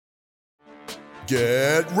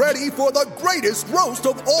Get ready for the greatest roast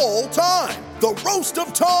of all time, the Roast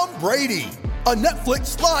of Tom Brady, a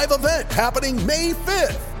Netflix live event happening May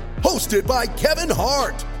 5th. Hosted by Kevin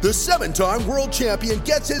Hart, the 7-time world champion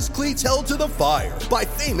gets his cleats held to the fire by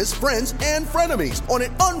famous friends and frenemies on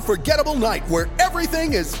an unforgettable night where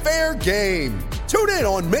everything is fair game. Tune in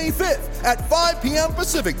on May 5th at 5 p.m.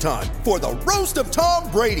 Pacific time for the Roast of Tom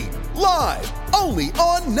Brady, live only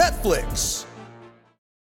on Netflix.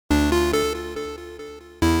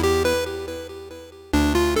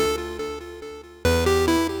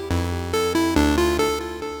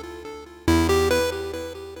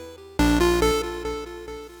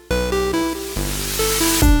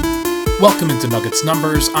 Welcome into Nuggets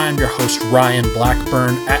Numbers. I am your host, Ryan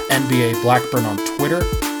Blackburn, at NBA Blackburn on Twitter.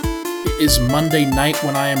 It is Monday night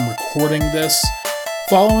when I am recording this,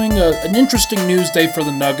 following an interesting news day for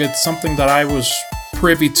the Nuggets, something that I was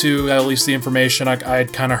privy to, at least the information I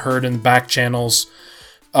had kind of heard in back channels.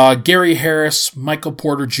 Gary Harris, Michael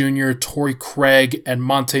Porter Jr., Torrey Craig, and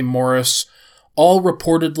Monte Morris, all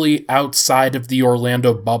reportedly outside of the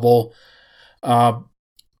Orlando bubble.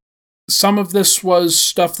 Some of this was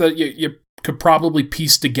stuff that you could probably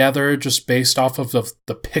piece together just based off of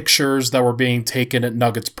the pictures that were being taken at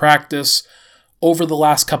Nuggets practice over the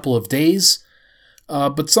last couple of days.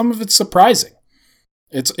 But some of it's surprising.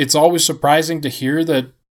 It's always surprising to hear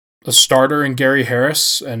that a starter in Gary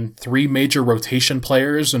Harris and 3 major rotation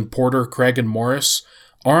players in Porter, Craig, and Morris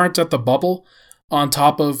aren't at the bubble on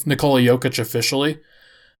top of Nikola Jokic officially.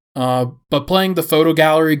 But playing the photo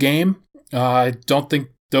gallery game, I don't think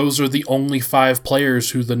those are the only 5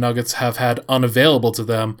 players who the Nuggets have had unavailable to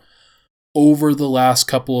them over the last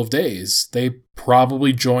couple of days. They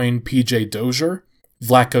probably joined PJ Dozier,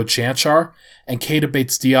 Vlatko Cancar, and Keita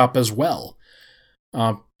Bates-Diop as well.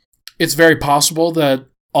 It's very possible that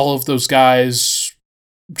all of those guys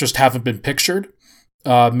just haven't been pictured.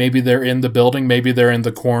 Maybe they're in the building, maybe they're in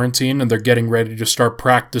the quarantine, and they're getting ready to start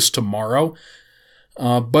practice tomorrow.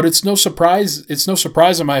 But it's no surprise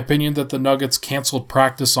in my opinion that the Nuggets canceled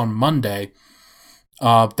practice on Monday.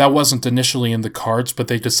 That wasn't initially in the cards, but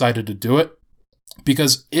they decided to do it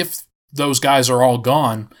because if those guys are all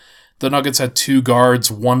gone, the Nuggets had 2 guards,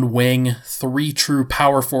 1 wing, 3 true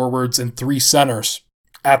power forwards, and 3 centers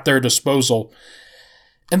at their disposal.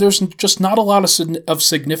 And there's just not a lot of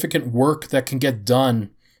significant work that can get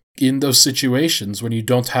done in those situations when you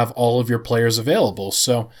don't have all of your players available.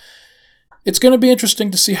 So it's going to be interesting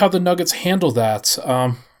to see how the Nuggets handle that.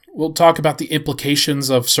 We'll talk about the implications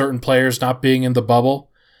of certain players not being in the bubble.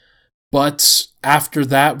 But after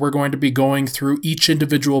that, we're going to be going through each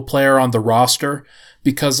individual player on the roster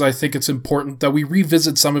because I think it's important that we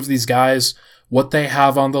revisit some of these guys, what they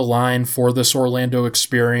have on the line for this Orlando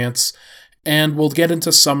experience. And we'll get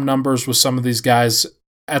into some numbers with some of these guys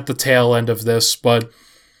at the tail end of this, but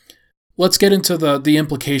let's get into the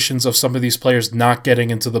implications of some of these players not getting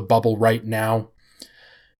into the bubble right now,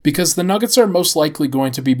 because the Nuggets are most likely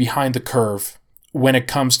going to be behind the curve when it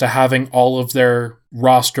comes to having all of their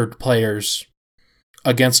rostered players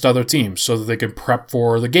against other teams so that they can prep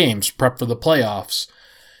for the games, prep for the playoffs.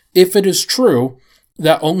 If it is true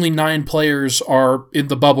that only 9 players are in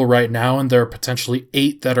the bubble right now and there are potentially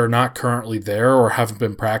 8 that are not currently there or haven't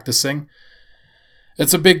been practicing,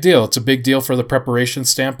 it's a big deal. It's a big deal for the preparation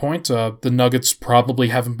standpoint. The Nuggets probably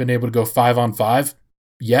haven't been able to go 5-on-5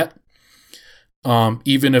 yet.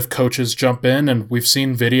 Even if coaches jump in, and we've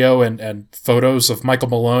seen video and photos of Michael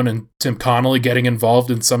Malone and Tim Connolly getting involved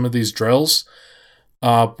in some of these drills,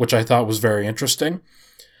 which I thought was very interesting.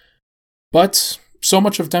 But so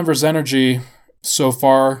much of Denver's energy so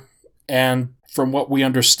far, and from what we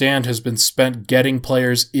understand, has been spent getting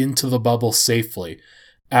players into the bubble safely.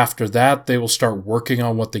 After that, they will start working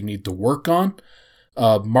on what they need to work on.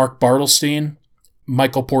 Mark Bartelstein,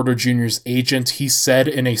 Michael Porter Jr.'s agent, he said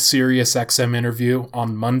in a SiriusXM interview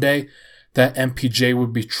on Monday that MPJ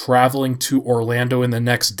would be traveling to Orlando in the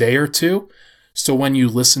next day or 2. So when you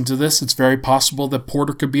listen to this, it's very possible that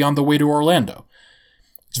Porter could be on the way to Orlando.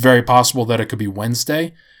 It's very possible that it could be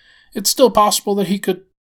Wednesday. It's still possible that he could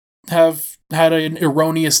have had an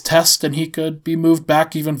erroneous test and he could be moved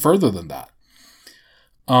back even further than that.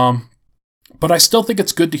 But I still think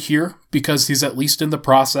it's good to hear because he's at least in the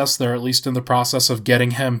process. They're at least in the process of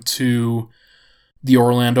getting him to the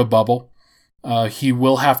Orlando bubble. He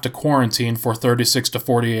will have to quarantine for 36 to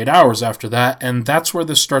 48 hours after that, and that's where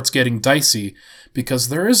this starts getting dicey because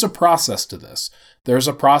there is a process to this. There's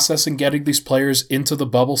a process in getting these players into the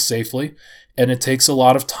bubble safely, and it takes a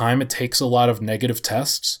lot of time. It takes a lot of negative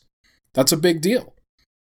tests. That's a big deal.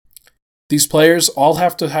 These players all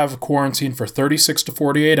have to have a quarantine for 36 to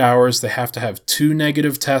 48 hours. They have to have 2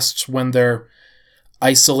 negative tests when they're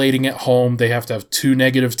isolating at home. They have to have 2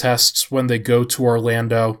 negative tests when they go to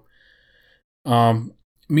Orlando,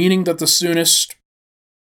 meaning that the soonest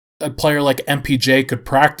a player like MPJ could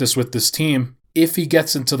practice with this team, if he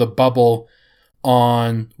gets into the bubble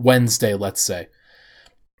on Wednesday, let's say,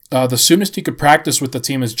 the soonest he could practice with the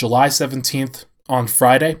team is July 17th on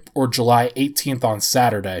Friday or July 18th on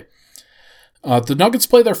Saturday. The Nuggets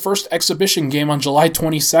play their first exhibition game on July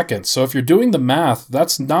 22nd, so if you're doing the math,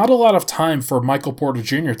 that's not a lot of time for Michael Porter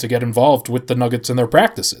Jr. to get involved with the Nuggets in their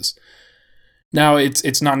practices. Now,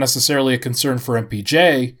 it's not necessarily a concern for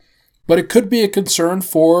MPJ, but it could be a concern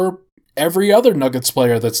for every other Nuggets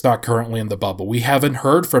player that's not currently in the bubble. We haven't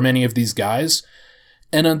heard from any of these guys,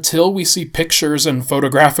 and until we see pictures and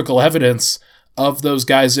photographical evidence of those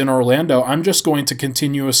guys in Orlando, I'm just going to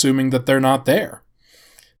continue assuming that they're not there.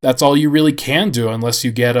 That's all you really can do unless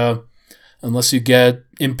you get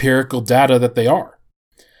empirical data that they are.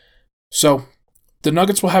 So, the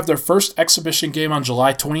Nuggets will have their first exhibition game on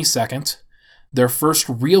July 22nd. Their first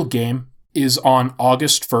real game is on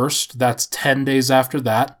August 1st. That's 10 days after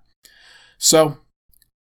that. So,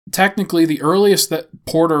 technically, the earliest that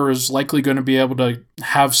Porter is likely going to be able to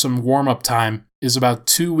have some warm-up time is about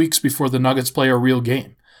 2 weeks before the Nuggets play a real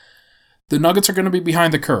game. The Nuggets are going to be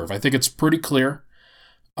behind the curve. I think it's pretty clear.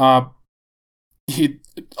 A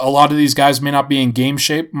lot of these guys may not be in game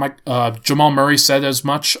shape. Jamal Murray said as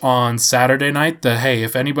much on Saturday night that, hey,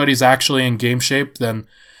 if anybody's actually in game shape, then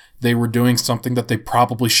they were doing something that they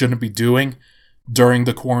probably shouldn't be doing during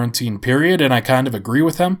the quarantine period, and I kind of agree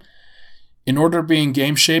with him. In order to be in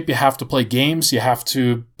game shape, you have to play games, you have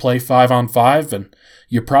to play 5-on-5, and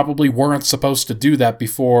you probably weren't supposed to do that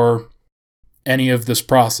before any of this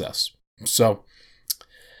process.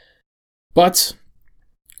 But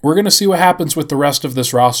we're going to see what happens with the rest of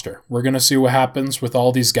this roster. We're going to see what happens with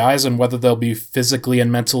all these guys and whether they'll be physically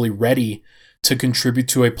and mentally ready to contribute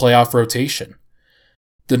to a playoff rotation.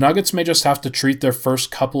 The Nuggets may just have to treat their first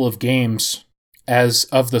couple of games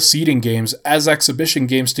of the seeding games as exhibition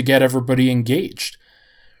games to get everybody engaged.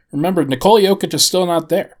 Remember, Nikola Jokic is still not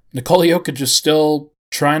there. Nikola Jokic is still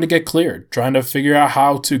trying to get cleared, trying to figure out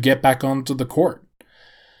how to get back onto the court.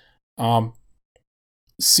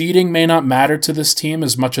 Seeding may not matter to this team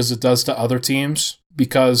as much as it does to other teams,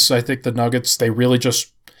 because I think the Nuggets, they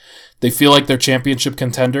feel like they're championship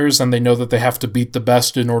contenders and they know that they have to beat the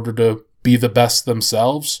best in order to be the best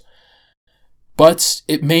themselves. But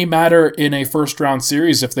it may matter in a first-round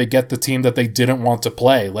series if they get the team that they didn't want to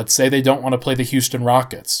play. Let's say they don't want to play the Houston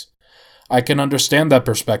Rockets. I can understand that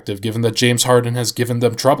perspective, given that James Harden has given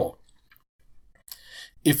them trouble.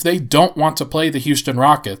 If they don't want to play the Houston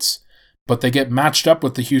Rockets, but they get matched up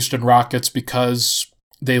with the Houston Rockets because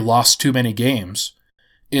they lost too many games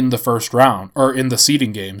in the first round, or in the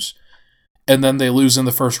seeding games, and then they lose in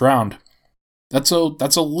the first round, that's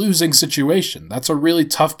a losing situation. That's a really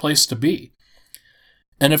tough place to be.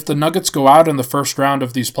 And if the Nuggets go out in the first round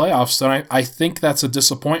of these playoffs, then I think that's a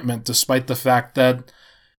disappointment, despite the fact that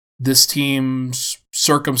this team's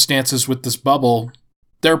circumstances with this bubble,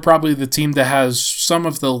 they're probably the team that has some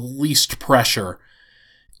of the least pressure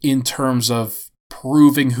in terms of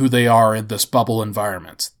proving who they are in this bubble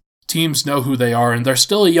environment. Teams know who they are, and they're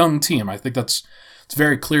still a young team. I think it's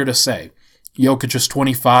very clear to say. Jokic is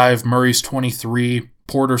 25, Murray's 23,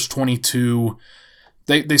 Porter's 22.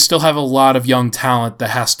 They still have a lot of young talent that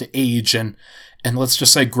has to age and let's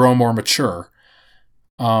just say grow more mature.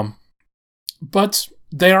 But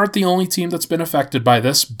they aren't the only team that's been affected by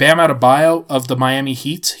this. Bam Adebayo of the Miami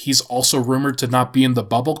Heat, he's also rumored to not be in the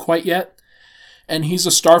bubble quite yet. And he's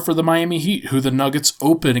a star for the Miami Heat, who the Nuggets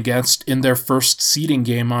open against in their first seeding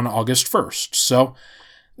game on August 1st. So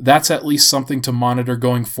that's at least something to monitor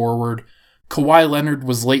going forward. Kawhi Leonard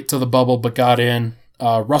was late to the bubble but got in.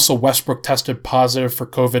 Russell Westbrook tested positive for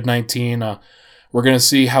COVID-19. We're going to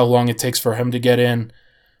see how long it takes for him to get in.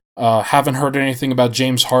 Haven't heard anything about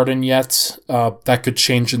James Harden yet. That could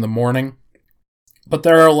change in the morning. But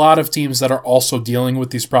there are a lot of teams that are also dealing with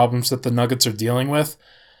these problems that the Nuggets are dealing with.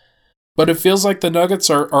 But it feels like the Nuggets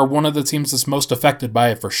are one of the teams that's most affected by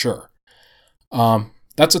it for sure.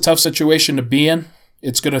 That's a tough situation to be in.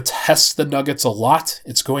 It's going to test the Nuggets a lot.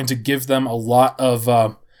 It's going to give them a lot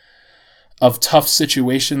of tough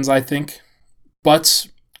situations, I think. But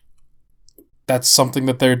that's something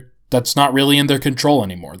that's not really in their control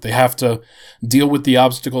anymore. They have to deal with the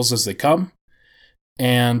obstacles as they come,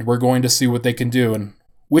 and we're going to see what they can do and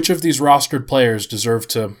which of these rostered players deserve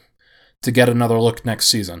to get another look next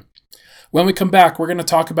season. When we come back, we're going to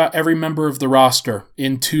talk about every member of the roster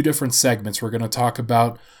in 2 different segments. We're going to talk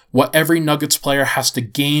about what every Nuggets player has to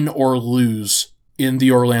gain or lose in the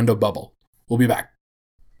Orlando bubble. We'll be back.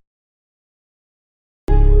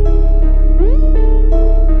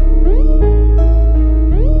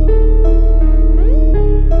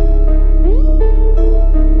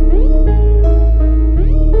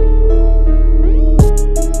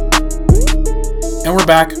 And we're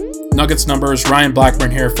back. Nuggets numbers, Ryan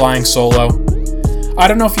Blackburn here, flying solo. I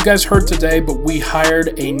don't know if you guys heard today, but we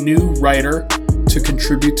hired a new writer to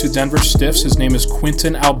contribute to Denver Stiffs. His name is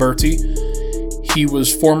Quentin Alberti. He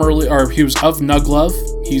was of Nug Love.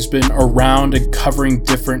 He's been around and covering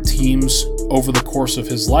different teams over the course of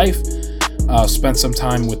his life. Spent some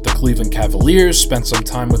time with the Cleveland Cavaliers, spent some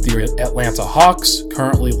time with the Atlanta Hawks,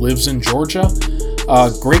 currently lives in Georgia.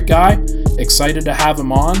 Great guy. Excited to have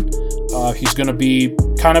him on. He's going to be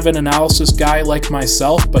kind of an analysis guy like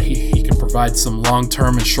myself, but he can provide some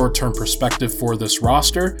long-term and short-term perspective for this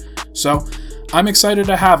roster. So I'm excited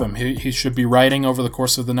to have him. He should be writing over the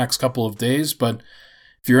course of the next couple of days, but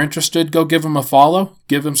if you're interested, go give him a follow,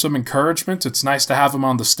 give him some encouragement. It's nice to have him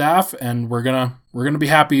on the staff, and we're gonna be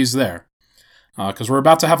happy he's there, because we're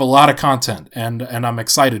about to have a lot of content, and I'm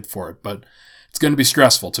excited for it, but it's going to be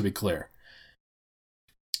stressful, to be clear.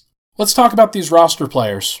 Let's talk about these roster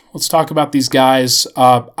players. Let's talk about these guys.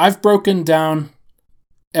 I've broken down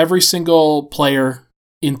every single player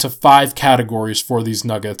into 5 categories for these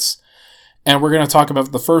Nuggets. And we're going to talk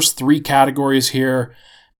about the first 3 categories here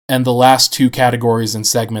and the last 2 categories in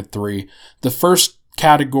segment 3. The first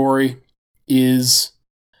category is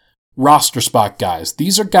roster spot guys.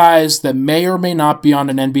 These are guys that may or may not be on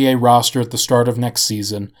an NBA roster at the start of next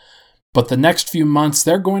season. But the next few months,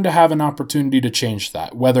 they're going to have an opportunity to change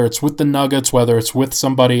that, whether it's with the Nuggets, whether it's with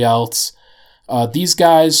somebody else. These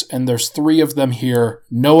guys, and there's 3 of them here,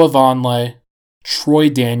 Noah Vonleh, Troy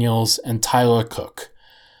Daniels, and Tyler Cook.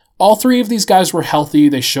 All 3 of these guys were healthy.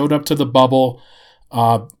 They showed up to the bubble.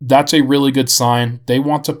 That's a really good sign. They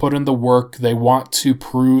want to put in the work. They want to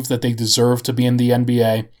prove that they deserve to be in the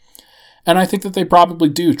NBA. And I think that they probably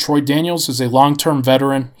do. Troy Daniels is a long-term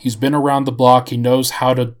veteran. He's been around the block. He knows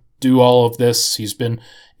how to do all of this. He's been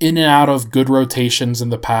in and out of good rotations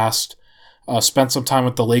in the past. Spent some time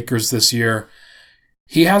with the Lakers this year.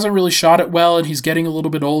 He hasn't really shot it well, and he's getting a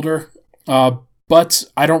little bit older. But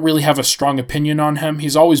I don't really have a strong opinion on him.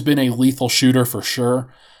 He's always been a lethal shooter for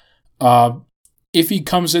sure. If he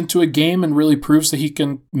comes into a game and really proves that he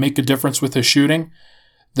can make a difference with his shooting,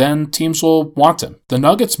 then teams will want him. The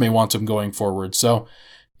Nuggets may want him going forward. So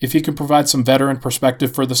if he can provide some veteran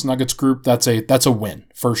perspective for this Nuggets group, that's a win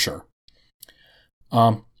for sure.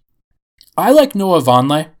 I like Noah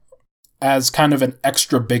Vonleh as kind of an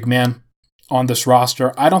extra big man on this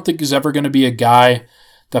roster. I don't think he's ever going to be a guy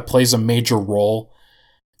that plays a major role.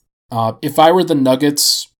 If I were the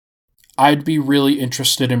Nuggets, I'd be really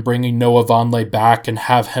interested in bringing Noah Vonleh back and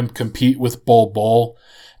have him compete with Bol Bol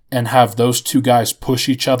and have those 2 guys push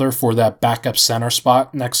each other for that backup center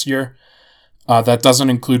spot next year. That doesn't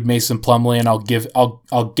include Mason Plumlee, and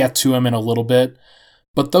I'll get to him in a little bit.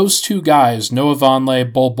 But those 2 guys, Noah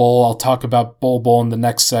Vonleh, Bol Bol, I'll talk about Bol Bol in the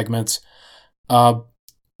next segment.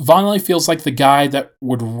 Vonleh feels like the guy that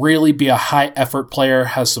would really be a high-effort player,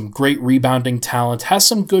 has some great rebounding talent, has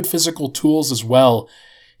some good physical tools as well.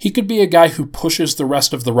 He could be a guy who pushes the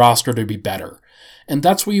rest of the roster to be better. And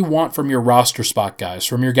that's what you want from your roster spot guys,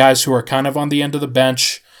 from your guys who are kind of on the end of the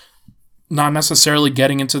bench, not necessarily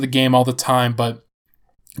getting into the game all the time, but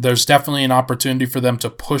there's definitely an opportunity for them to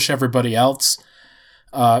push everybody else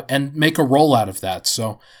and make a role out of that.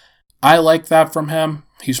 So I like that from him.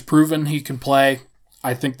 He's proven he can play.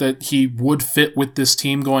 I think that he would fit with this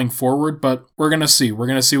team going forward, but we're going to see. We're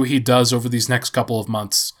going to see what he does over these next couple of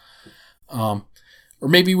months. Or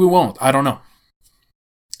maybe we won't. I don't know.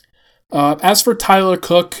 As for Tyler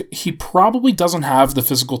Cook, he probably doesn't have the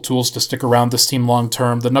physical tools to stick around this team long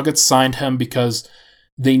term. The Nuggets signed him because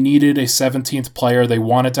they needed a 17th player. They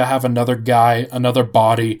wanted to have another guy, another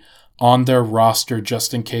body on their roster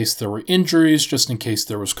just in case there were injuries, just in case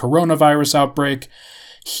there was coronavirus outbreak.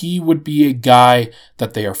 He would be a guy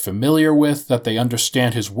that they are familiar with, that they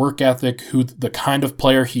understand his work ethic, who the kind of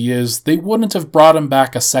player he is. They wouldn't have brought him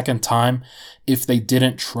back a second time if they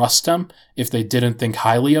didn't trust him, if they didn't think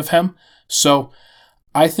highly of him. So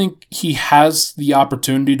I think he has the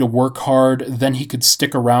opportunity to work hard, then he could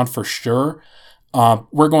stick around for sure.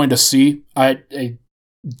 We're going to see. I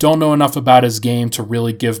don't know enough about his game to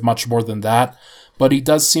really give much more than that, but he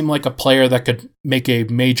does seem like a player that could make a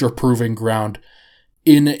major proving ground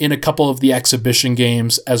in a couple of the exhibition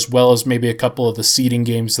games, as well as maybe a couple of the seeding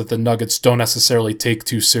games that the Nuggets don't necessarily take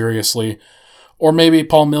too seriously. Or maybe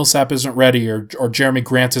Paul Millsap isn't ready, or Jeremy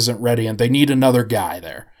Grant isn't ready, and they need another guy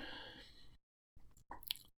there.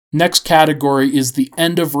 Next category is the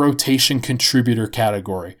end of rotation contributor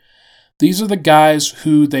category. These are the guys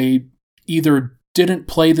who they either didn't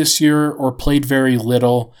play this year or played very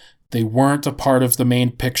little. They weren't a part of the main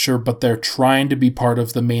picture, but they're trying to be part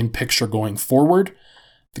of the main picture going forward.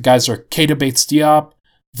 The guys are Keita Bates-Diop,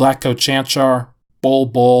 Vlatko Cancar,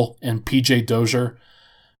 Bol, and PJ Dozier.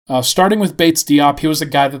 Starting with Bates Diop, he was a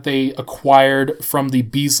guy that they acquired from the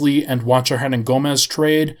Beasley and Juancho Hernangomez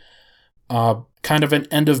trade. Kind of an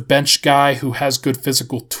end-of-bench guy who has good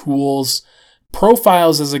physical tools.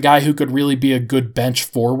 Profiles as a guy who could really be a good bench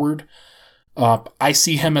forward. I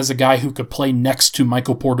see him as a guy who could play next to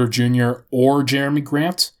Michael Porter Jr. or Jeremy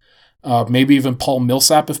Grant. Maybe even Paul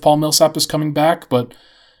Millsap if Paul Millsap is coming back. But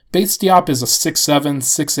Bates Diop is a 6'7",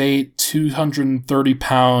 6'8",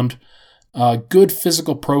 230-pound, good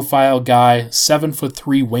physical profile guy,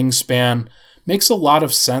 7'3" wingspan. Makes a lot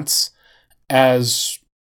of sense as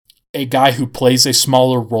a guy who plays a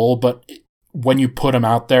smaller role, but when you put him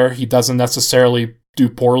out there, he doesn't necessarily do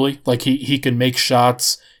poorly. Like he can make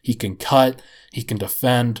shots, he can cut, he can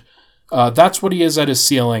defend. That's what he is at his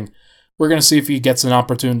ceiling. We're going to see if he gets an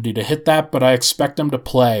opportunity to hit that, but I expect him to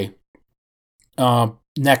play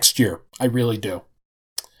next year. I really do.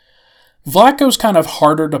 Vlatko's kind of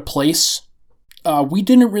harder to place. We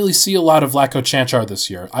didn't really see a lot of Vlatko Čančar this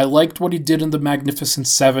year. I liked what he did in the Magnificent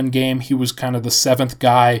Seven game. He was kind of the seventh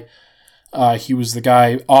guy. He was the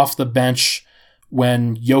guy off the bench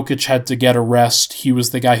when Jokic had to get a rest. He was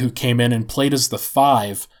the guy who came in and played as the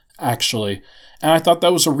 5, actually. And I thought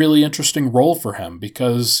that was a really interesting role for him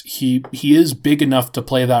because he is big enough to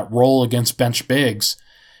play that role against bench bigs.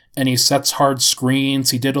 And he sets hard screens.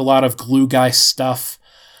 He did a lot of glue guy stuff.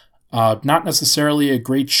 Not necessarily a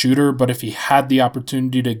great shooter, but if he had the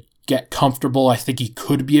opportunity to get comfortable, I think he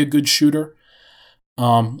could be a good shooter.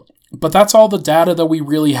 But that's all the data that we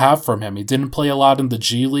really have from him. He didn't play a lot in the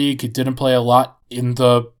G League. He didn't play a lot in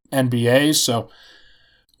the NBA, so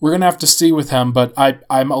we're going to have to see with him, but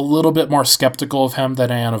I'm a little bit more skeptical of him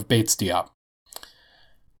than I am of Bates Diop.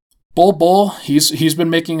 Bol, he's been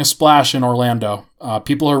making a splash in Orlando.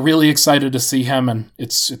 People are really excited to see him, and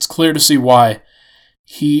it's clear to see why.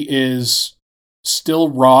 He is still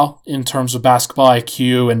raw in terms of basketball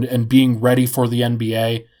IQ and being ready for the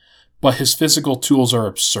NBA, but his physical tools are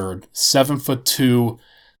absurd. 7'2",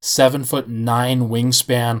 7'9"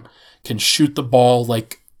 wingspan, can shoot the ball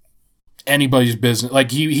like anybody's business. Like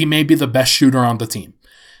he may be the best shooter on the team.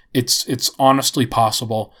 It's honestly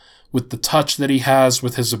possible with the touch that he has,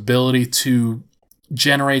 with his ability to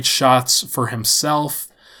generate shots for himself,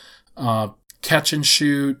 catch and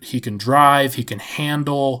shoot. He can drive. He can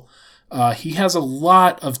handle. He has a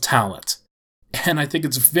lot of talent. And I think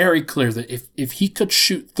it's very clear that if he could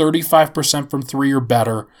shoot 35% from 3 or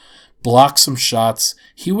better, block some shots,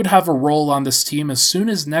 he would have a role on this team as soon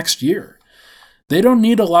as next year. They don't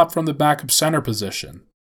need a lot from the backup center position.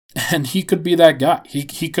 And he could be that guy.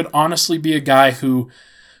 He could honestly be a guy who,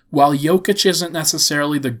 while Jokic isn't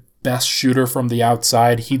necessarily the best shooter from the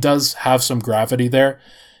outside, he does have some gravity there.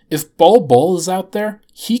 If Bol is out there,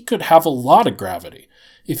 he could have a lot of gravity.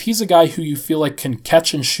 If he's a guy who you feel like can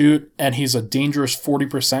catch and shoot and he's a dangerous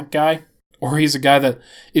 40% guy, or he's a guy that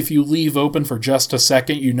if you leave open for just a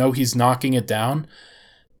second, you know he's knocking it down,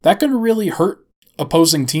 that could really hurt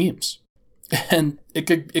opposing teams. And it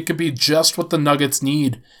could be just what the Nuggets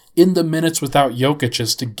need in the minutes without Jokic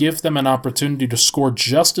is to give them an opportunity to score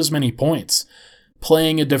just as many points,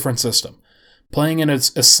 playing a different system, playing in a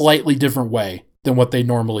slightly different way than what they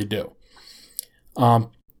normally do.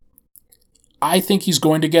 I think he's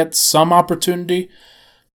going to get some opportunity.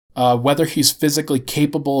 Whether he's physically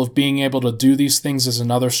capable of being able to do these things is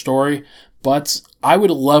another story, but I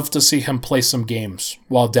would love to see him play some games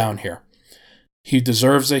while down here. He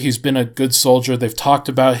deserves it. He's been a good soldier. They've talked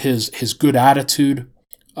about his good attitude,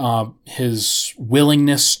 his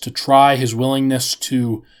willingness to try, his willingness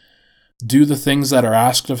to do the things that are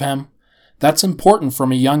asked of him. That's important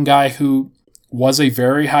from a young guy who was a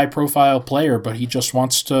very high-profile player, but he just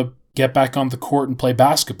wants to get back on the court and play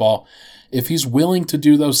basketball. If he's willing to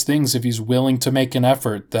do those things, if he's willing to make an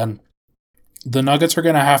effort, then the Nuggets are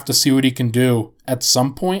going to have to see what he can do at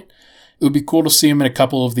some point. It would be cool to see him in a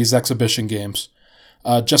couple of these exhibition games.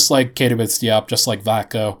 Just like Keita Bates-Diop, just like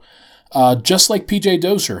Vlatko, just like PJ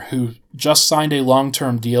Dozier, who just signed a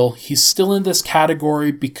long-term deal. He's still in this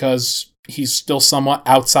category because he's still somewhat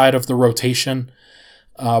outside of the rotation.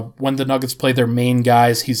 When the Nuggets play their main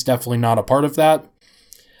guys, he's definitely not a part of that.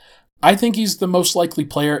 I think he's the most likely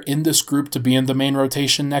player in this group to be in the main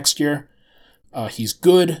rotation next year. He's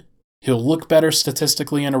good. He'll look better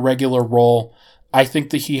statistically in a regular role. I think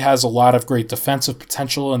that he has a lot of great defensive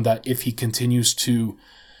potential, and that if he continues to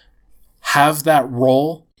have that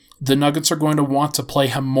role, the Nuggets are going to want to play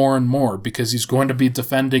him more and more because he's going to be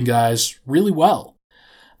defending guys really well.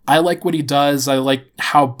 I like what he does. I like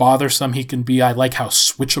how bothersome he can be. I like how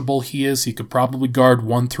switchable he is. He could probably guard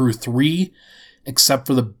 1 through 3, except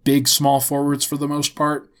for the big small forwards for the most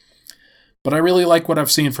part. But I really like what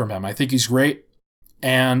I've seen from him. I think he's great.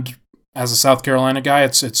 And as a South Carolina guy,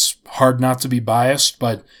 it's hard not to be biased,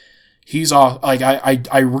 but he's off. Like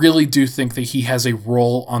I really do think that he has a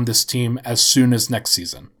role on this team as soon as next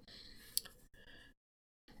season.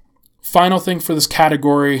 Final thing for this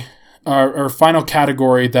category, or final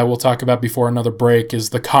category that we'll talk about before another break, is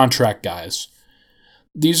the contract guys.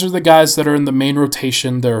 These are the guys that are in the main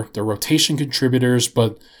rotation. They're rotation contributors,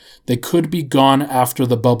 but they could be gone after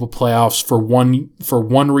the bubble playoffs for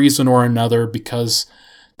one reason or another, because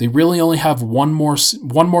they really only have one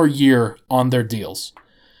more year on their deals.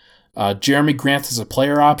 Jeremy Grant is a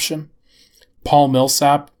player option. Paul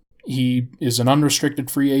Millsap, he is an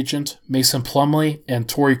unrestricted free agent. Mason Plumlee and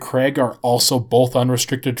Torrey Craig are also both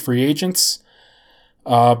unrestricted free agents.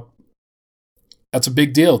 That's a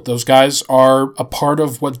big deal. Those guys are a part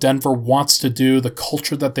of what Denver wants to do, the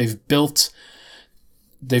culture that they've built.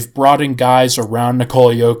 They've brought in guys around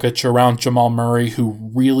Nikola Jokic, around Jamal Murray, who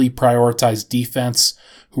really prioritize defense,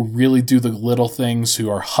 who really do the little things, who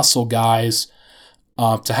are hustle guys.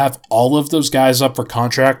 To have all of those guys up for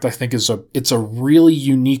contract, I think it's a really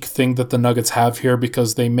unique thing that the Nuggets have here,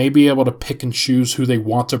 because they may be able to pick and choose who they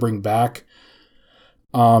want to bring back.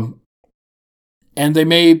 And they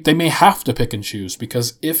may have to pick and choose,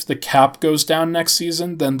 because if the cap goes down next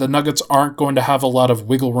season, then the Nuggets aren't going to have a lot of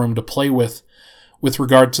wiggle room to play with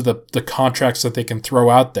regard to the contracts that they can throw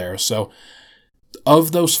out there. So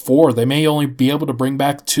of those 4, they may only be able to bring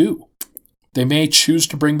back 2. They may choose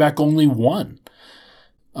to bring back only 1.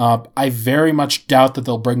 I very much doubt that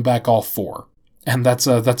they'll bring back all 4. And that's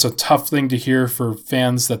a tough thing to hear for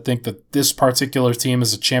fans that think that this particular team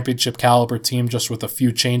is a championship caliber team just with a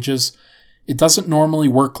few changes. It doesn't normally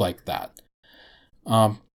work like that.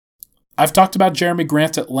 I've talked about Jeremy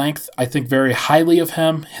Grant at length. I think very highly of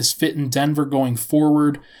him, his fit in Denver going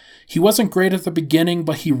forward. He wasn't great at the beginning,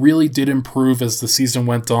 but he really did improve as the season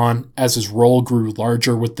went on, as his role grew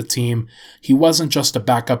larger with the team. He wasn't just a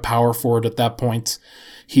backup power forward at that point.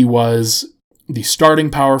 He was the starting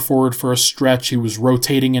power forward for a stretch. He was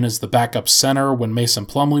rotating in as the backup center when Mason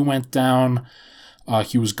Plumlee went down.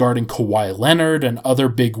 He was guarding Kawhi Leonard and other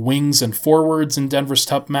big wings and forwards in Denver's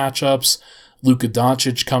tough matchups. Luka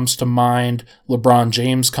Doncic comes to mind. LeBron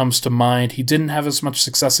James comes to mind. He didn't have as much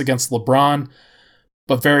success against LeBron,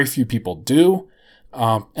 but very few people do.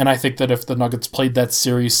 And I think that if the Nuggets played that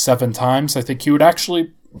series 7 times, I think he would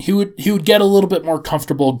get a little bit more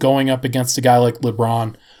comfortable going up against a guy like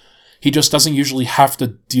LeBron. He just doesn't usually have to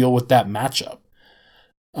deal with that matchup.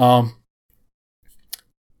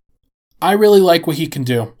 I really like what he can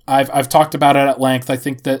do. I've talked about it at length. I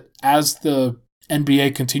think that as the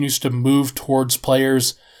NBA continues to move towards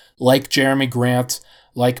players like Jeremy Grant,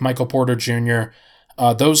 like Michael Porter Jr.,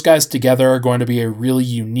 those guys together are going to be a really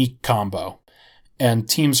unique combo. And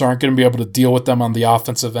teams aren't going to be able to deal with them on the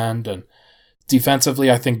offensive end. And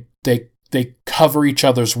defensively, I think they cover each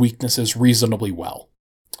other's weaknesses reasonably well.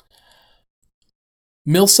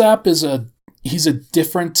 Millsap he's a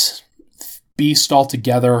different beast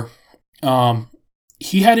altogether.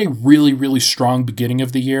 He had a really, really strong beginning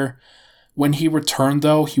of the year. When he returned,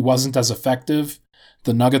 though, he wasn't as effective.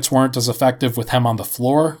 The Nuggets weren't as effective with him on the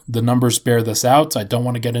floor. The numbers bear this out. I don't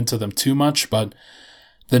want to get into them too much, but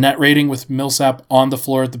the net rating with Millsap on the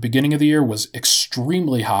floor at the beginning of the year was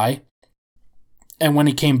extremely high. And when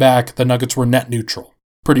he came back, the Nuggets were net neutral,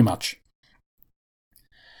 pretty much.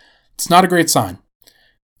 It's not a great sign.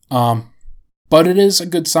 But it is a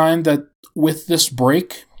good sign that with this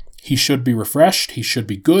break, he should be refreshed. He should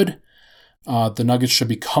be good. The Nuggets should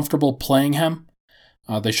be comfortable playing him.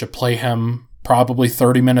 They should play him probably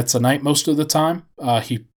 30 minutes a night most of the time.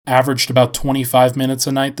 He averaged about 25 minutes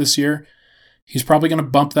a night this year. He's probably going to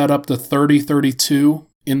bump that up to 30, 32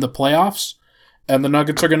 in the playoffs. And the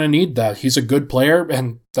Nuggets are going to need that. He's a good player,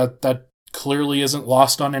 and that clearly isn't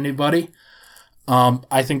lost on anybody.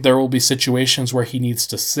 I think there will be situations where he needs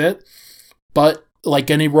to sit. But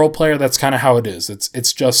like any role player, that's kind of how it is.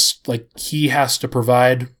 It's just like he has to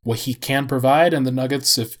provide what he can provide, and the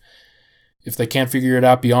Nuggets, if they can't figure it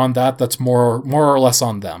out beyond that, that's more or less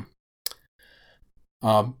on them.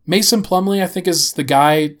 Mason Plumlee, I think, is the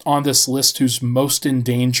guy on this list who's most in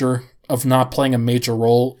danger of not playing a major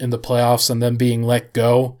role in the playoffs and then being let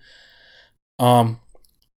go.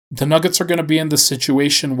 The Nuggets are going to be in this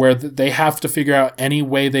situation where they have to figure out any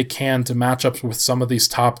way they can to match up with some of these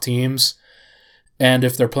top teams. And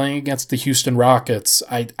if they're playing against the Houston Rockets,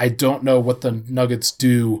 I don't know what the Nuggets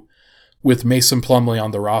do with Mason Plumlee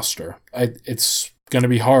on the roster. It's going to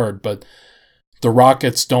be hard, but the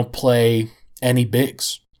Rockets don't play any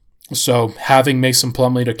bigs. So having Mason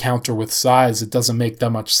Plumlee to counter with size, it doesn't make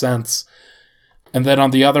that much sense. And then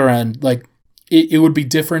on the other end, like it would be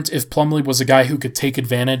different if Plumlee was a guy who could take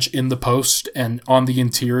advantage in the post and on the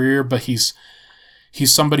interior, but he's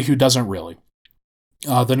somebody who doesn't really.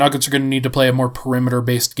 The Nuggets are going to need to play a more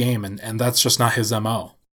perimeter-based game, and that's just not his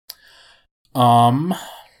MO. But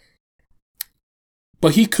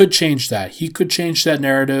he could change that. He could change that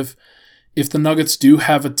narrative. If the Nuggets do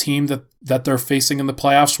have a team that they're facing in the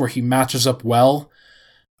playoffs where he matches up well,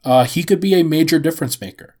 he could be a major difference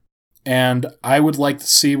maker. And I would like to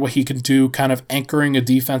see what he can do, kind of anchoring a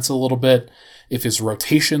defense a little bit. If his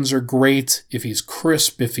rotations are great, if he's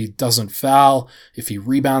crisp, if he doesn't foul, if he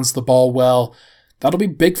rebounds the ball well, that'll be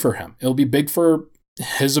big for him. It'll be big for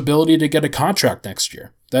his ability to get a contract next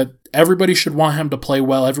year. That everybody should want him to play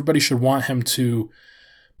well. Everybody should want him to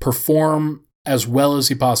perform as well as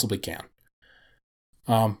he possibly can.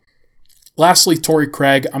 Lastly, Torrey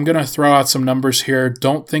Craig. I'm going to throw out some numbers here.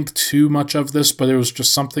 Don't think too much of this, but it was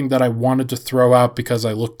just something that I wanted to throw out because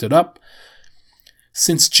I looked it up.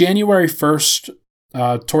 Since January 1st,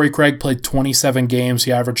 Torrey Craig played 27 games.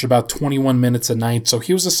 He averaged about 21 minutes a night, so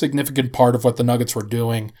he was a significant part of what the Nuggets were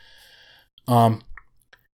doing.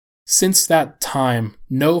 Since that time,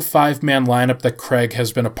 no five-man lineup that Craig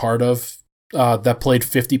has been a part of that played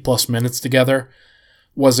 50-plus minutes together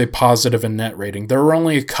was a positive in net rating. There were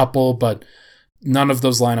only a couple, but none of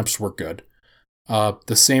those lineups were good.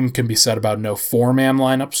 The same can be said about no four-man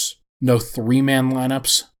lineups, no three-man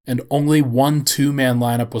lineups, and only one two-man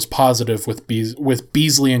lineup was positive with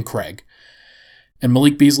Beasley and Craig. And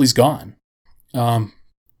Malik Beasley's gone.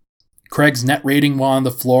 Craig's net rating while on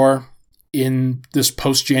the floor in this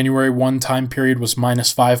post-January 1 time period was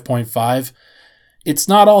minus 5.5. It's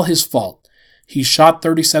not all his fault. He shot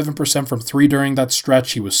 37% from three during that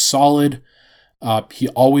stretch. He was solid. He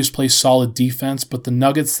always plays solid defense, but the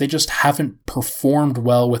Nuggets, they just haven't performed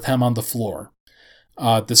well with him on the floor.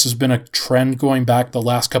 This has been a trend going back the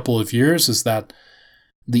last couple of years, is that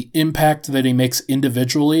the impact that he makes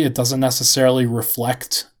individually, it doesn't necessarily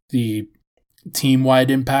reflect the team-wide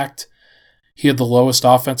impact. He had the lowest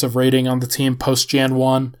offensive rating on the team post-Jan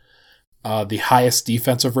 1, the highest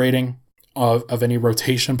defensive rating of any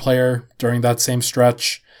rotation player during that same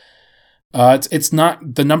stretch. It's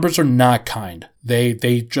not, the numbers are not kind. They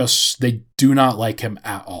do not like him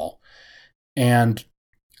at all. And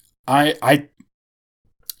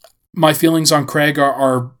my feelings on Craig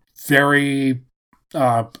are very,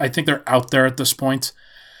 I think they're out there at this point.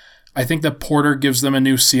 I think that Porter gives them a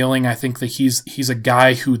new ceiling. I think that he's a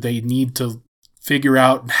guy who they need to figure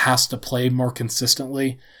out and has to play more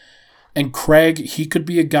consistently. And Craig, he could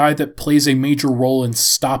be a guy that plays a major role in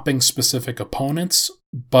stopping specific opponents,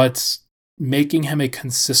 but making him a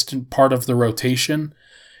consistent part of the rotation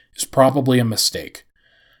is probably a mistake.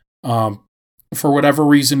 For whatever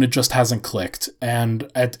reason, it just hasn't clicked.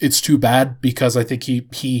 And it's too bad because I think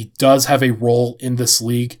he does have a role in this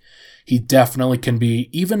league. He definitely can be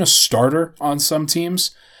even a starter on some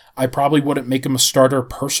teams. I probably wouldn't make him a starter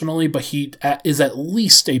personally, but he is at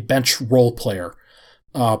least a bench role player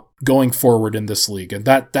going forward in this league. And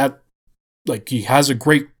that he has a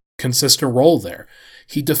great consistent role there.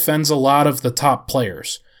 He defends a lot of the top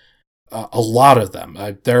players. A lot of them.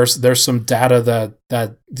 There's some data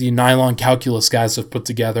that the Nylon Calculus guys have put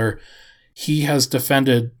together. He has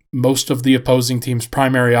defended most of the opposing team's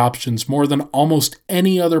primary options more than almost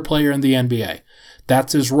any other player in the NBA.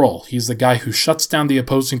 That's his role. He's the guy who shuts down the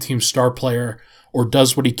opposing team's star player or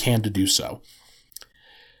does what he can to do so.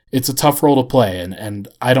 It's a tough role to play, and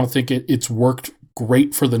I don't think it's worked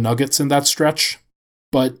great for the Nuggets in that stretch,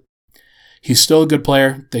 but he's still a good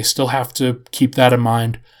player. They still have to keep that in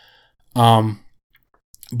mind. But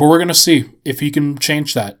we're going to see if he can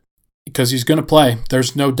change that, because he's going to play.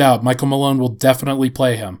 There's no doubt. Michael Malone will definitely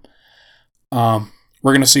play him. We're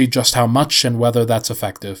going to see just how much and whether that's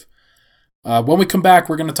effective. When we come back,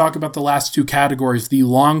 we're going to talk about the last two categories, the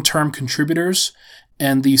long-term contributors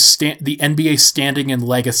and the NBA standing and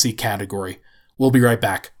legacy category. We'll be right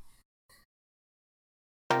back.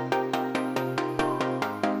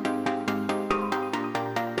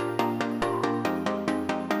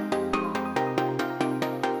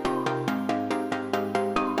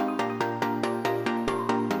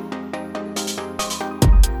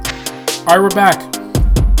 All right, we're back.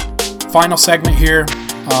 Final segment here.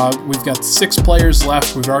 We've got 6 players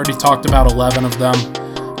left. We've already talked about 11 of them.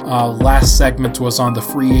 Last segment was on the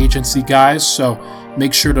free agency guys, so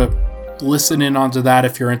make sure to listen in onto that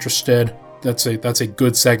if you're interested. That's a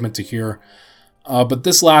good segment to hear. But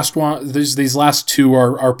this last one, these last two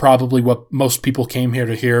are probably what most people came here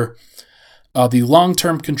to hear. The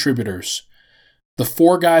long-term contributors. The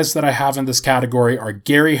 4 guys that I have in this category are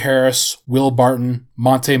Gary Harris, Will Barton,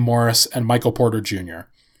 Monte Morris, and Michael Porter Jr.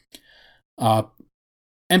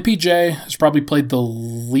 MPJ has probably played the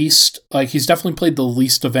least, he's definitely played the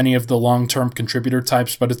least of any of the long-term contributor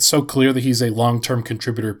types, but it's so clear that he's a long-term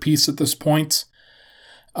contributor piece at this point.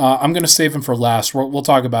 I'm going to save him for last. We'll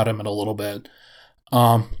talk about him in a little bit.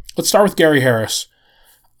 Let's start with Gary Harris.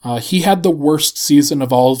 He had the worst season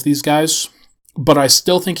of all of these guys, but I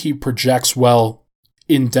still think he projects well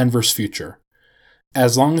in Denver's future.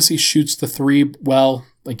 As long as he shoots the three well,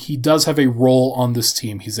 he does have a role on this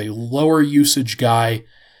team. He's a lower usage guy.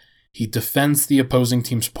 He defends the opposing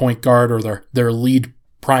team's point guard or their lead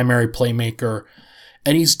primary playmaker,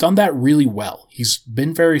 and he's done that really well. He's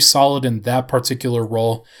been very solid in that particular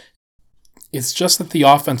role. It's just that the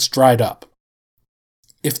offense dried up.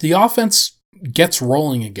 If the offense gets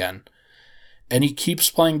rolling again, and he keeps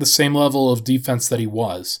playing the same level of defense that he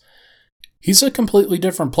was, he's a completely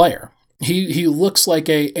different player. He looks like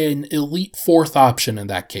an elite fourth option in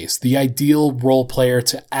that case, the ideal role player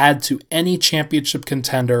to add to any championship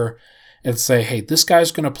contender and say, hey, this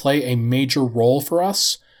guy's going to play a major role for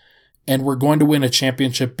us, and we're going to win a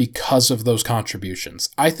championship because of those contributions.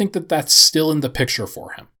 I think that that's still in the picture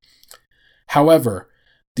for him. However,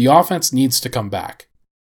 the offense needs to come back.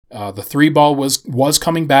 The three ball was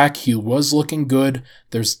coming back. He was looking good.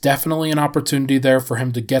 There's definitely an opportunity there for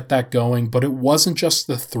him to get that going, but it wasn't just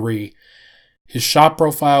the three. His shot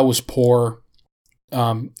profile was poor.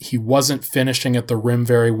 He wasn't finishing at the rim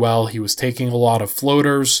very well. He was taking a lot of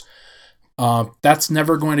floaters. That's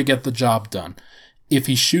never going to get the job done. If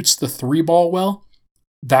he shoots the three ball well,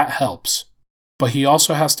 that helps. But he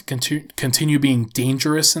also has to continue being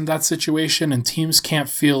dangerous in that situation, and teams can't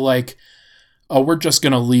feel like, oh, we're just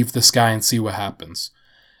going to leave this guy and see what happens.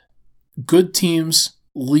 Good teams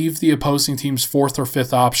leave the opposing team's fourth or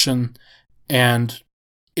fifth option, and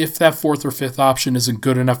if that fourth or fifth option isn't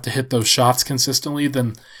good enough to hit those shots consistently,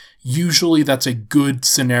 then usually that's a good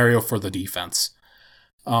scenario for the defense.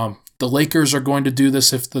 The Lakers are going to do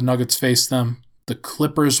this if the Nuggets face them. The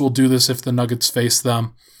Clippers will do this if the Nuggets face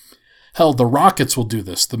them. Hell, the Rockets will do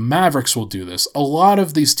this. The Mavericks will do this. A lot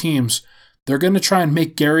of these teams, they're going to try and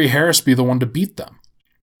make Gary Harris be the one to beat them.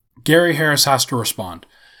 Gary Harris has to respond.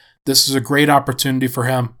 This is a great opportunity for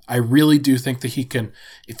him. I really do think that he can,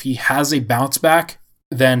 if he has a bounce back,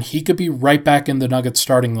 then he could be right back in the Nuggets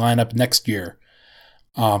starting lineup next year.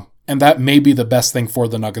 And that may be the best thing for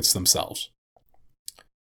the Nuggets themselves.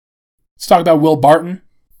 Let's talk about Will Barton.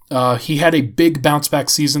 He had a big bounce back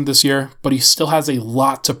season this year, but he still has a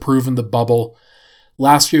lot to prove in the bubble.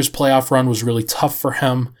 Last year's playoff run was really tough for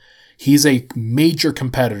him. He's a major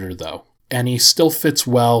competitor, though, and he still fits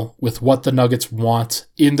well with what the Nuggets want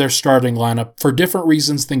in their starting lineup for different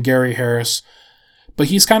reasons than Gary Harris. But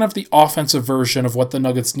he's kind of the offensive version of what the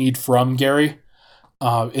Nuggets need from Gary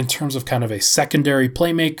in terms of kind of a secondary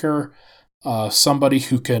playmaker, somebody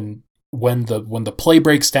who can, when the play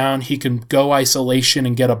breaks down, he can go isolation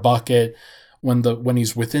and get a bucket. When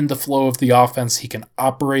he's within the flow of the offense, he can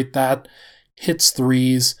operate that, hits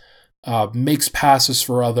threes, makes passes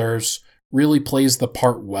for others, really plays the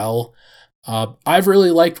part well. I've really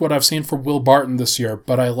liked what I've seen from Will Barton this year,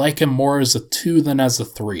 but I like him more as a 2 than as a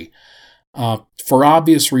 3. For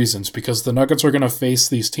obvious reasons, because the Nuggets are going to face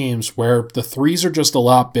these teams where the threes are just a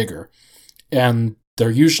lot bigger, and they're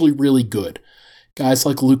usually really good. Guys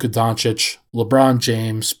like Luka Doncic, LeBron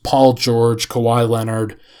James, Paul George, Kawhi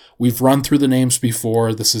Leonard. We've run through the names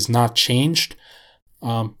before. This has not changed.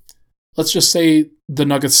 Let's just say the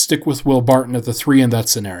Nuggets stick with Will Barton at the 3 in that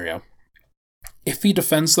scenario. If he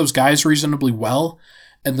defends those guys reasonably well,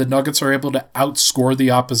 and the Nuggets are able to outscore the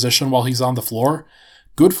opposition while he's on the floor,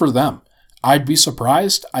 good for them. I'd be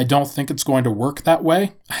surprised. I don't think it's going to work that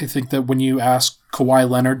way. I think that when you ask Kawhi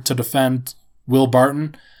Leonard to defend Will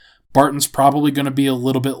Barton, Barton's probably going to be a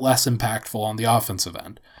little bit less impactful on the offensive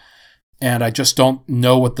end. And I just don't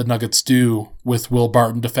know what the Nuggets do with Will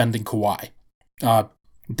Barton defending Kawhi.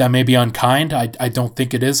 That may be unkind. I don't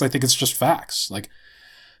think it is. I think it's just facts. I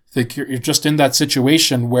think you're just in that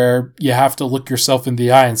situation where you have to look yourself in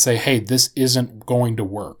the eye and say, hey, this isn't going to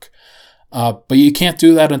work. But you can't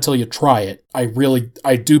do that until you try it.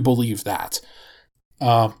 I do believe that.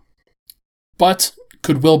 But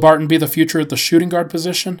could Will Barton be the future at the shooting guard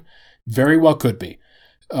position? Very well could be.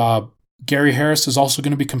 Gary Harris is also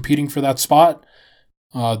going to be competing for that spot.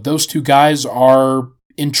 Those two guys are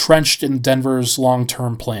entrenched in Denver's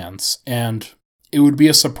long-term plans, and it would be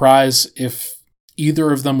a surprise if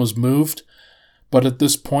either of them was moved. But at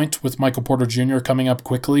this point, with Michael Porter Jr. coming up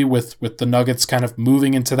quickly, with the Nuggets kind of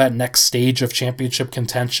moving into that next stage of championship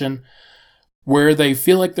contention, where they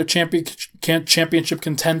feel like they're championship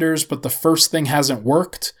contenders, but the first thing hasn't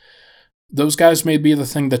worked, those guys may be the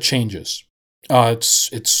thing that changes.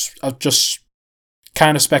 It's just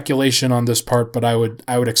kind of speculation on this part, but I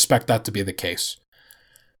would expect that to be the case.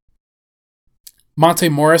 Monte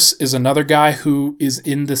Morris is another guy who is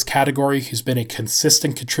in this category. He's been a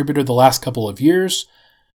consistent contributor the last couple of years.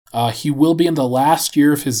 He will be in the last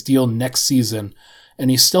year of his deal next season, and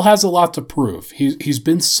he still has a lot to prove. He's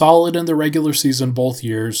been solid in the regular season both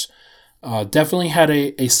years. Definitely had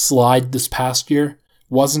a slide this past year.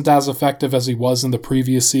 Wasn't as effective as he was in the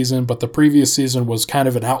previous season, but the previous season was kind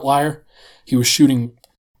of an outlier. He was shooting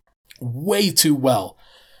way too well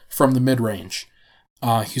from the mid-range.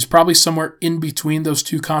 He's probably somewhere in between those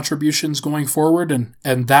two contributions going forward,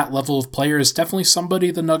 and that level of player is definitely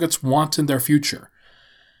somebody the Nuggets want in their future.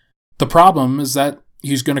 The problem is that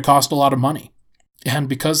he's going to cost a lot of money. And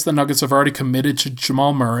because the Nuggets have already committed to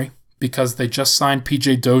Jamal Murray, because they just signed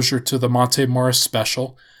PJ Dozier to the Monte Morris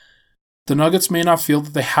special, the Nuggets may not feel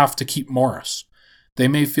that they have to keep Morris. They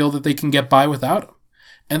may feel that they can get by without him.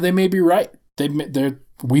 And they may be right.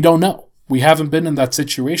 We don't know. We haven't been in that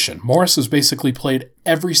situation. Morris has basically played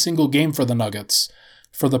every single game for the Nuggets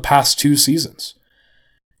for the past 2 seasons.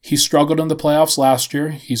 He struggled in the playoffs last year.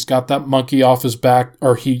 He's got that monkey off his back,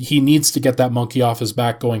 or he needs to get that monkey off his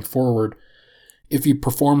back going forward. If he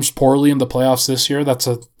performs poorly in the playoffs this year, that's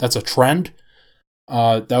a trend.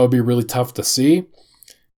 That would be really tough to see.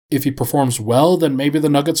 If he performs well, then maybe the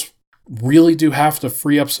Nuggets really do have to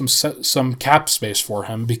free up some cap space for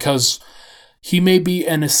him, because he may be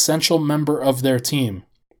an essential member of their team,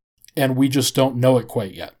 and we just don't know it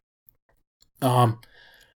quite yet.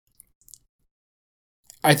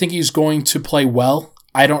 I think he's going to play well.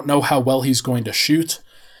 I don't know how well he's going to shoot.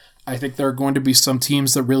 I think there are going to be some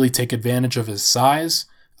teams that really take advantage of his size,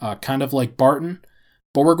 kind of like Barton.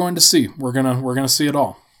 But we're going to see. We're gonna see it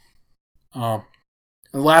all. And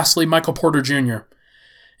lastly, Michael Porter Jr.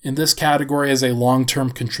 In this category as a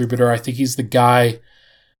long-term contributor, I think he's the guy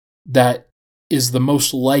that is the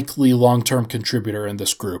most likely long-term contributor in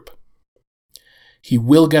this group. He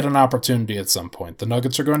will get an opportunity at some point. The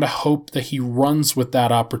Nuggets are going to hope that he runs with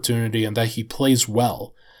that opportunity and that he plays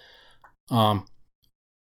well.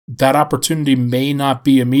 That opportunity may not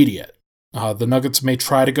be immediate. The Nuggets may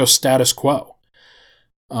try to go status quo.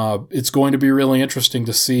 It's going to be really interesting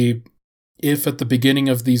to see if at the beginning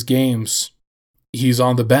of these games he's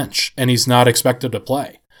on the bench and he's not expected to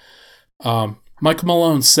play. Michael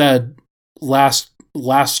Malone said last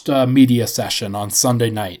media session on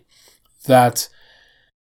Sunday night that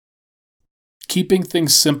keeping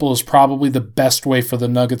things simple is probably the best way for the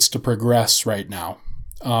Nuggets to progress right now.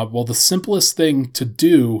 Well, the simplest thing to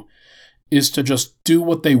do is to just do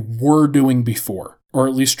what they were doing before, or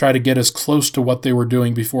at least try to get as close to what they were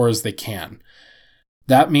doing before as they can.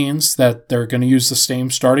 That means that they're going to use the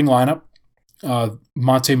same starting lineup.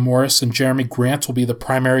 Monte Morris and Jeremy Grant will be the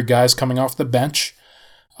primary guys coming off the bench.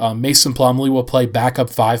 Mason Plumlee will play backup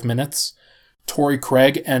 5 minutes. Torrey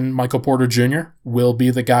Craig and Michael Porter Jr. will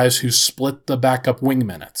be the guys who split the backup wing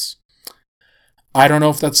minutes. I don't know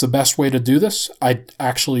if that's the best way to do this. I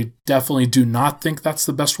actually definitely do not think that's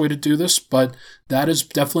the best way to do this, but that is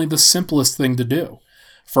definitely the simplest thing to do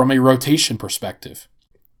from a rotation perspective.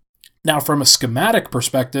 Now, from a schematic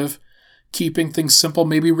perspective, keeping things simple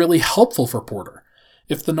may be really helpful for Porter.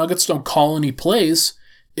 If the Nuggets don't call any plays,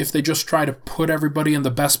 if they just try to put everybody in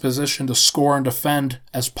the best position to score and defend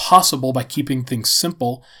as possible by keeping things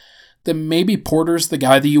simple, then maybe Porter's the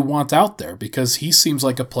guy that you want out there, because he seems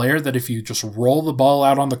like a player that if you just roll the ball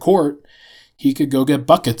out on the court, he could go get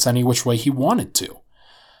buckets any which way he wanted to.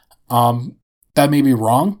 That may be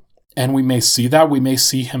wrong, and we may see that. We may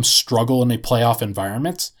see him struggle in a playoff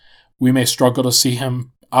environment. We may struggle to see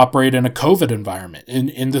him operate in a COVID environment,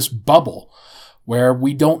 in this bubble, where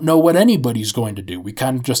we don't know what anybody's going to do. We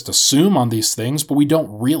kind of just assume on these things, but we don't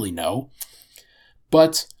really know.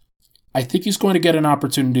 But I think he's going to get an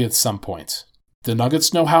opportunity at some point. The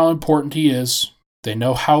Nuggets know how important he is. They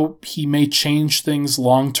know how he may change things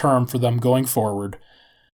long term for them going forward.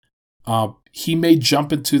 He may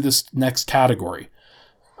jump into this next category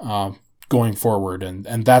going forward,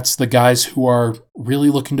 and that's the guys who are really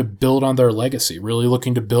looking to build on their legacy, really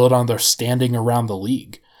looking to build on their standing around the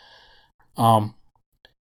league.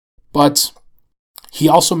 But he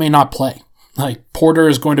also may not play. Like, Porter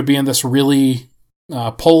is going to be in this really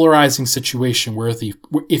polarizing situation where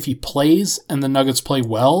if he plays and the Nuggets play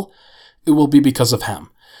well, it will be because of him.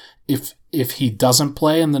 If he doesn't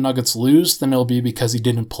play and the Nuggets lose, then it'll be because he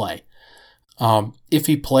didn't play. If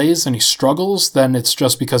he plays and he struggles, then it's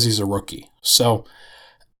just because he's a rookie. So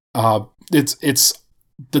it's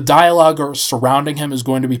the dialogue surrounding him is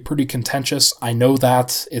going to be pretty contentious. I know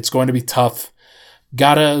that. It's going to be tough.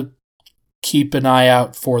 Gotta keep an eye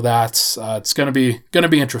out for that. It's going to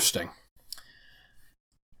be interesting.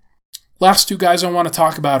 Last two guys I want to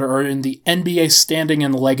talk about are in the NBA standing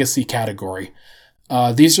and legacy category.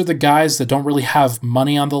 These are the guys that don't really have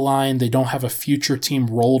money on the line. They don't have a future team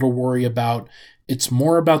role to worry about. It's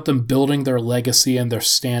more about them building their legacy and their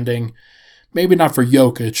standing. Maybe not for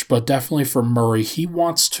Jokic, but definitely for Murray. He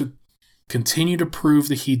wants to continue to prove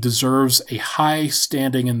that he deserves a high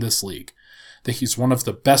standing in this league, that he's one of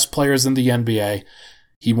the best players in the NBA.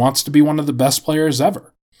 He wants to be one of the best players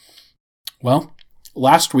ever. Well,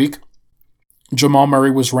 last week, Jamal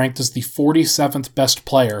Murray was ranked as the 47th best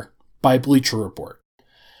player by Bleacher Report.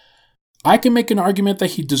 I can make an argument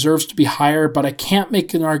that he deserves to be higher, but I can't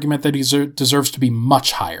make an argument that he deserves to be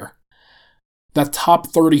much higher. That top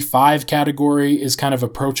 35 category is kind of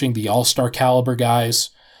approaching the all-star caliber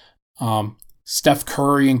guys. Steph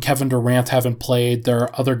Curry and Kevin Durant haven't played. There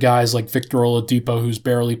are other guys like Victor Oladipo who's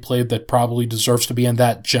barely played that probably deserves to be in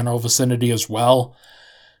that general vicinity as well.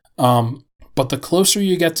 But the closer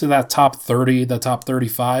you get to that top 30, the top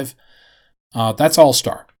 35, that's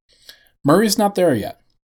all-star. Murray's not there yet.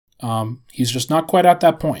 He's just not quite at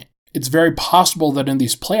that point. It's very possible that in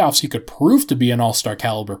these playoffs he could prove to be an all-star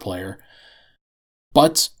caliber player,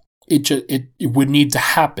 but it would need to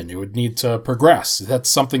happen. It would need to progress. That's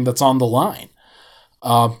something that's on the line.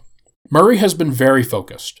 Murray has been very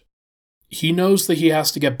focused. He knows that he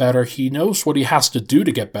has to get better. He knows what he has to do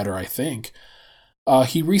to get better, I think.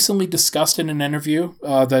 He recently discussed in an interview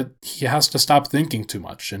that he has to stop thinking too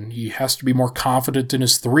much, and he has to be more confident in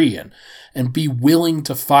his three and be willing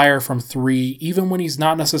to fire from three even when he's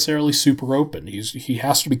not necessarily super open. He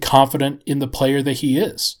has to be confident in the player that he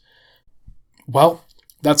is. Well,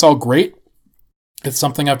 that's all great. It's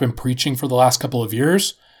something I've been preaching for the last couple of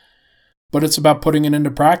years, but it's about putting it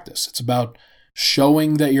into practice. It's about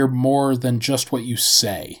showing that you're more than just what you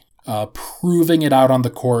say. Proving it out on the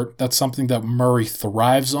court. That's something that Murray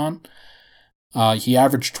thrives on. He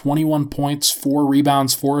averaged 21 points, 4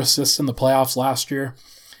 rebounds, 4 assists in the playoffs last year.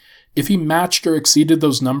 If he matched or exceeded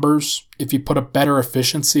those numbers, if he put up better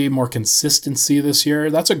efficiency, more consistency this year,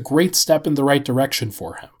 that's a great step in the right direction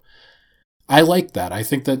for him. I like that. I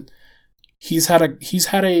think that he's had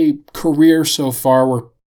a career so far where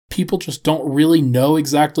people just don't really know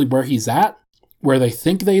exactly where he's at, where they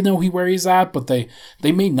think they know where he's at, but they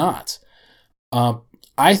may not.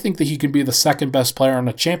 I think that he could be the second best player on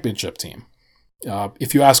a championship team.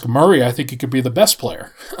 If you ask Murray, I think he could be the best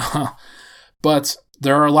player. But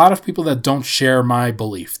there are a lot of people that don't share my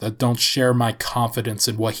belief, that don't share my confidence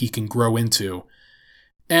in what he can grow into.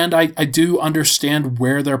 And I do understand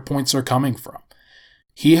where their points are coming from.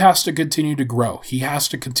 He has to continue to grow. He has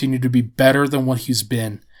to continue to be better than what he's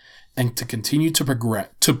been and to continue to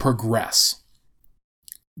progress.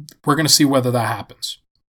 We're going to see whether that happens.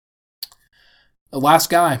 The last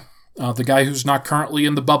guy, the guy who's not currently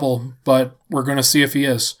in the bubble, but we're going to see if he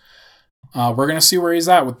is. We're going to see where he's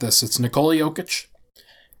at with this. It's Nikola Jokic.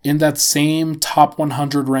 In that same top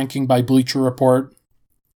 100 ranking by Bleacher Report,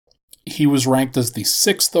 he was ranked as the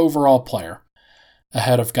 6th overall player,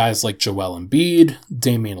 ahead of guys like Joel Embiid,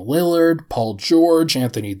 Damian Lillard, Paul George,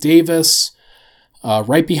 Anthony Davis,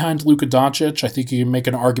 right behind Luka Doncic. I think you can make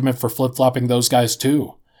an argument for flip-flopping those guys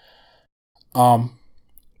too.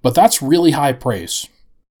 But that's really high praise.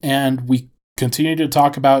 And we continue to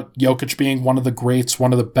talk about Jokic being one of the greats,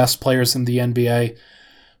 one of the best players in the NBA.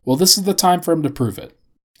 Well, this is the time for him to prove it.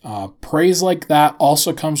 Praise like that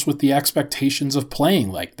also comes with the expectations of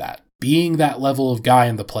playing like that, being that level of guy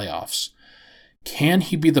in the playoffs. Can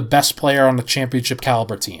he be the best player on a championship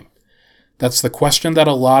caliber team? That's the question that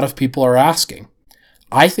a lot of people are asking.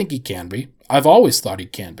 I think he can be. I've always thought he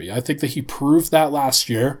can be. I think that he proved that last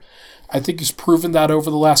year. I think he's proven that over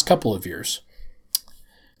the last couple of years.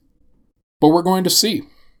 But we're going to see.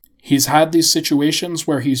 He's had these situations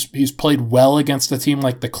where he's played well against a team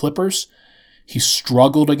like the Clippers. He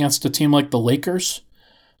struggled against a team like the Lakers.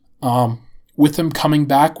 With him coming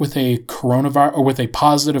back with a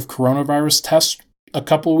positive coronavirus test a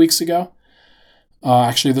couple of weeks ago.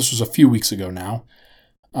 Actually, this was a few weeks ago now.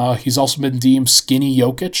 He's also been deemed skinny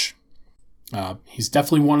Jokic. He's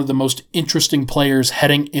definitely one of the most interesting players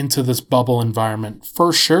heading into this bubble environment,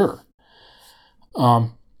 for sure.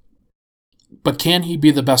 But can he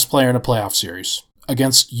be the best player in a playoff series?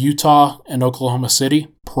 Against Utah and Oklahoma City?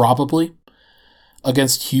 Probably.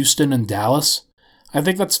 Against Houston and Dallas? I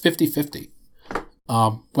think that's 50-50.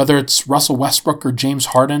 Whether it's Russell Westbrook or James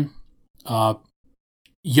Harden,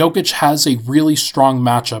 Jokic has a really strong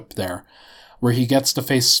matchup there where he gets to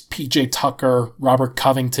face PJ Tucker, Robert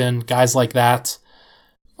Covington, guys like that.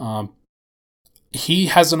 he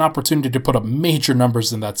has an opportunity to put up major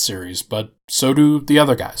numbers in that series, but so do the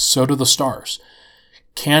other guys. So do the stars.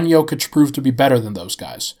 Can Jokic prove to be better than those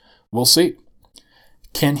guys? We'll see.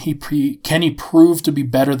 Can he prove to be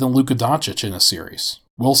better than Luka Doncic in a series?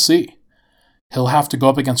 We'll see. He'll have to go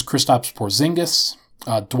up against Kristaps Porzingis.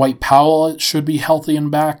 Dwight Powell should be healthy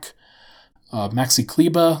and back. Maxi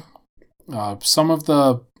Kleber. Some of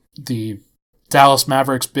the Dallas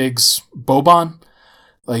Mavericks bigs, Boban.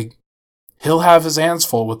 He'll have his hands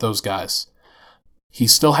full with those guys. He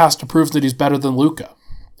still has to prove that he's better than Luka,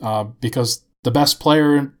 because the best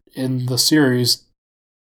player in the series,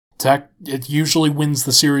 it usually wins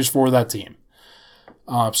the series for that team.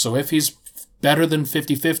 So if he's better than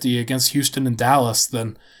 50-50 against Houston and Dallas,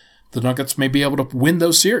 then the Nuggets may be able to win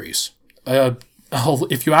those series.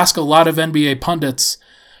 If you ask a lot of NBA pundits,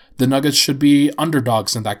 the Nuggets should be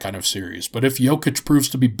underdogs in that kind of series. But if Jokic proves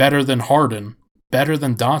to be better than Harden, better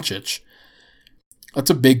than Doncic, that's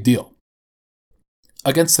a big deal.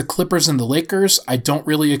 Against the Clippers and the Lakers, I don't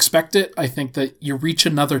really expect it. I think that you reach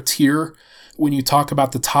another tier when you talk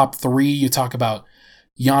about the top three. You talk about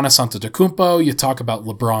Giannis Antetokounmpo, you talk about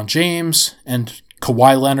LeBron James, and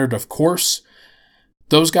Kawhi Leonard, of course.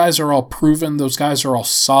 Those guys are all proven. Those guys are all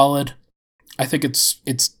solid. I think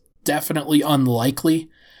it's definitely unlikely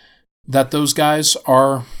that those guys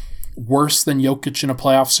are worse than Jokic in a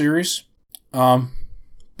playoff series.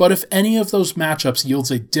 But if any of those matchups yields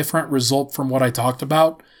a different result from what I talked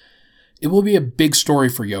about, it will be a big story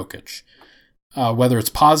for Jokic, whether it's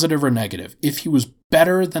positive or negative. If he was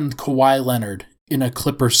better than Kawhi Leonard in a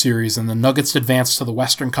Clippers series and the Nuggets advance to the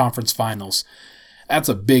Western Conference Finals, that's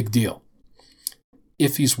a big deal.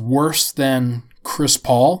 If he's worse than Chris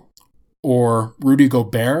Paul or Rudy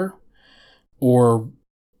Gobert or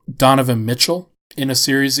Donovan Mitchell in a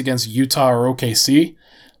series against Utah or OKC,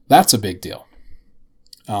 that's a big deal.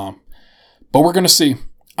 But we're going to see.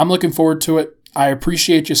 I'm looking forward to it. I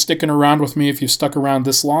appreciate you sticking around with me if you've stuck around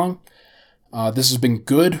this long. This has been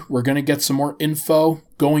good. We're going to get some more info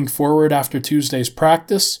going forward after Tuesday's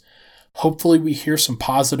practice. Hopefully we hear some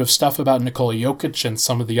positive stuff about Nikola Jokic and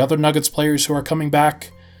some of the other Nuggets players who are coming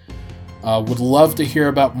back. Would love to hear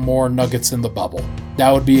about more Nuggets in the bubble.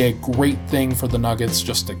 That would be a great thing for the Nuggets,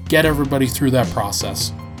 just to get everybody through that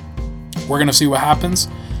process. We're going to see what happens.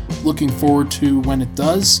 Looking forward to when it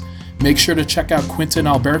does. Make sure to check out Quentin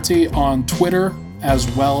Alberti on Twitter,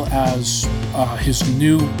 as well as his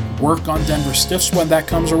new work on Denver Stiffs when that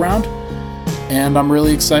comes around. And I'm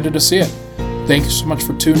really excited to see it. Thank you so much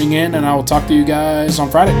for tuning in, and I will talk to you guys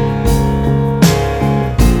on Friday.